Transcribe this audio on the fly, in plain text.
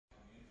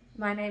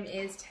My name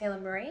is Taylor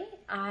Maree.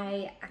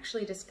 I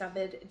actually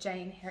discovered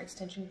Jayne Hair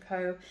Extension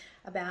Co.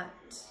 about,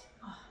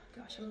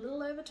 a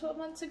little over 12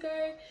 months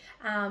ago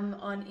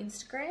on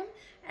Instagram,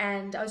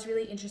 and I was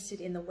really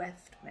interested in the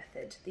weft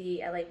method,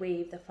 the LA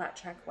weave, the flat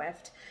track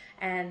weft,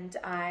 and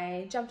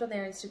I jumped on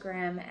their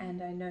Instagram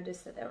and I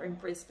noticed that they were in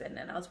Brisbane,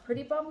 and I was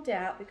pretty bummed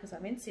out because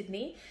I'm in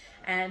Sydney,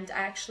 and I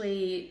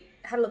actually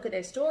had a look at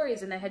their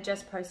stories and they had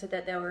just posted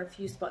that there were a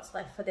few spots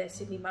left for their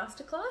Sydney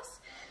Masterclass.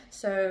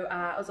 So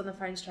I was on the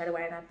phone straight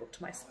away and I booked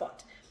my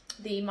spot.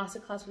 The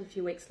Masterclass was a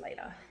few weeks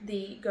later.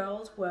 The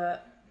girls were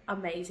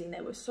amazing.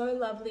 They were so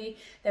lovely.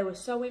 They were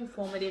so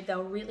informative. They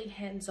were really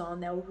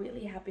hands-on. They were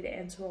really happy to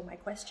answer all my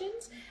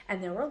questions,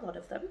 and there were a lot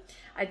of them.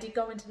 I did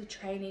go into the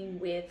training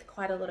with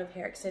quite a lot of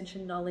hair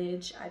extension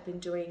knowledge. I've been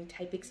doing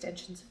tape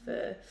extensions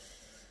for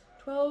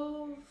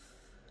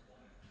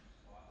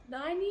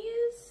 9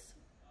 years.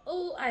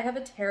 Oh, I have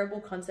a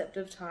terrible concept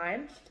of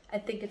time. I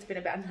think it's been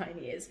about 9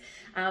 years.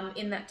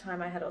 In that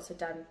time, I had also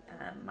done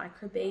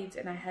micro beads,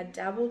 and I had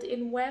dabbled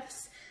in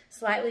wefts,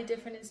 slightly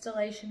different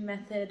installation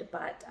method,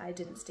 but I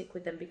didn't stick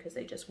with them because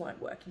they just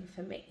weren't working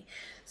for me.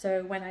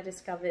 So when I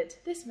discovered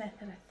this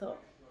method, I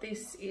thought,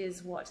 this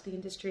is what the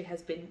industry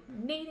has been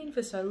needing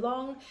for so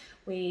long.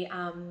 We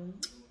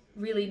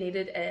really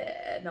needed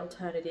an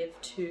alternative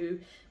to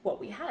what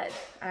we had.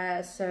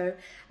 So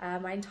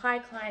my entire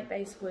client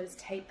base was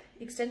tape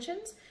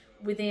extensions.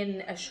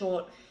 Within a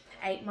short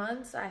 8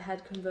 months, I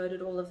had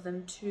converted all of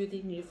them to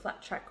the new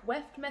flat track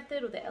weft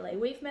method, or the LA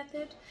weave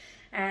method,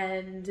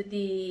 and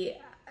the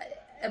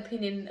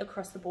opinion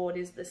across the board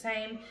is the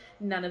same.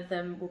 None of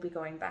them will be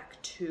going back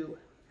to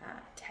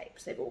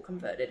tapes. They've all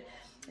converted.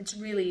 It's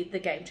really the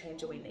game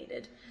changer we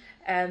needed.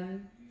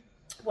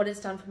 What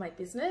it's done for my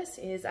business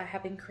is I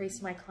have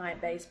increased my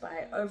client base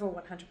by over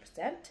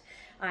 100%.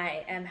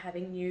 I am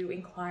having new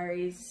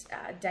inquiries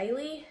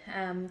daily,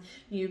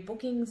 new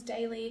bookings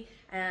daily.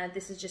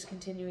 This is just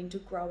continuing to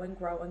grow and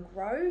grow and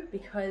grow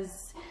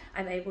because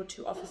I'm able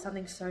to offer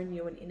something so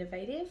new and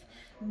innovative.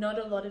 Not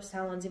a lot of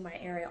salons in my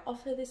area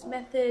offer this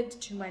method,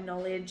 to my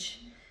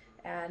knowledge.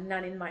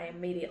 None in my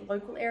immediate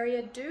local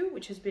area do,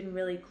 which has been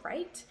really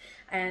great.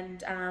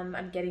 And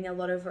I'm getting a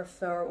lot of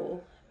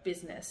referral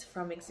business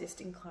from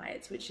existing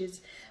clients, which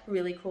is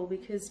really cool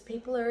because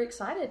people are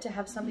excited to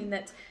have something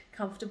that's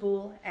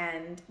comfortable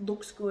and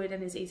looks good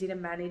and is easy to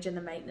manage, and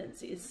the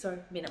maintenance is so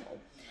minimal.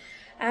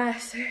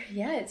 So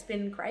yeah, it's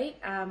been great.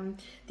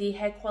 The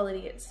hair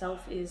quality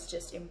itself is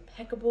just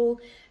impeccable.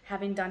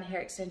 Having done hair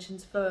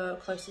extensions for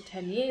close to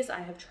 10 years, I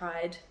have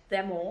tried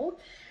them all,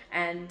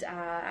 and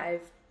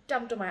I've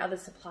dumped on my other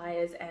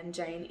suppliers, and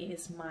Jayne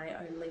is my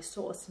only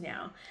source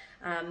now.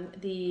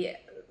 The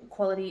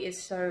quality is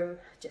so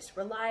just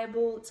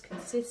reliable, it's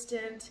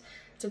consistent,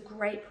 it's a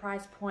great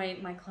price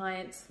point. My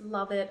clients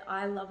love it,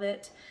 I love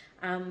it.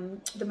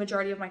 The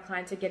majority of my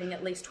clients are getting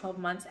at least 12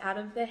 months out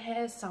of their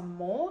hair, some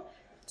more.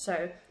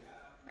 So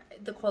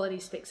the quality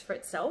speaks for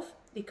itself.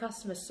 The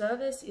customer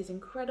service is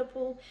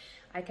incredible.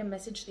 I can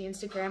message the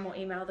Instagram or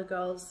email the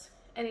girls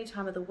any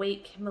time of the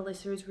week.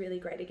 Melissa is really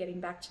great at getting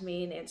back to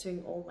me and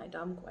answering all my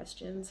dumb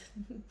questions.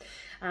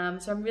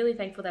 So I'm really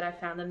thankful that I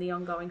found them. The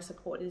ongoing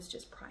support is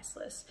just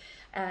priceless.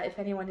 If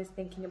anyone is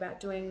thinking about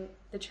doing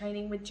the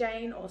training with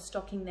Jayne or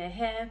stocking their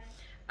hair,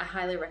 I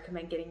highly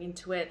recommend getting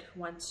into it.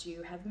 Once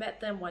you have met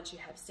them, once you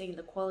have seen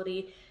the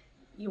quality,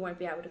 you won't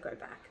be able to go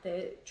back.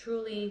 They're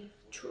truly,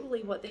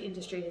 truly what the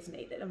industry has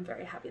needed. I'm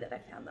very happy that I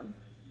found them.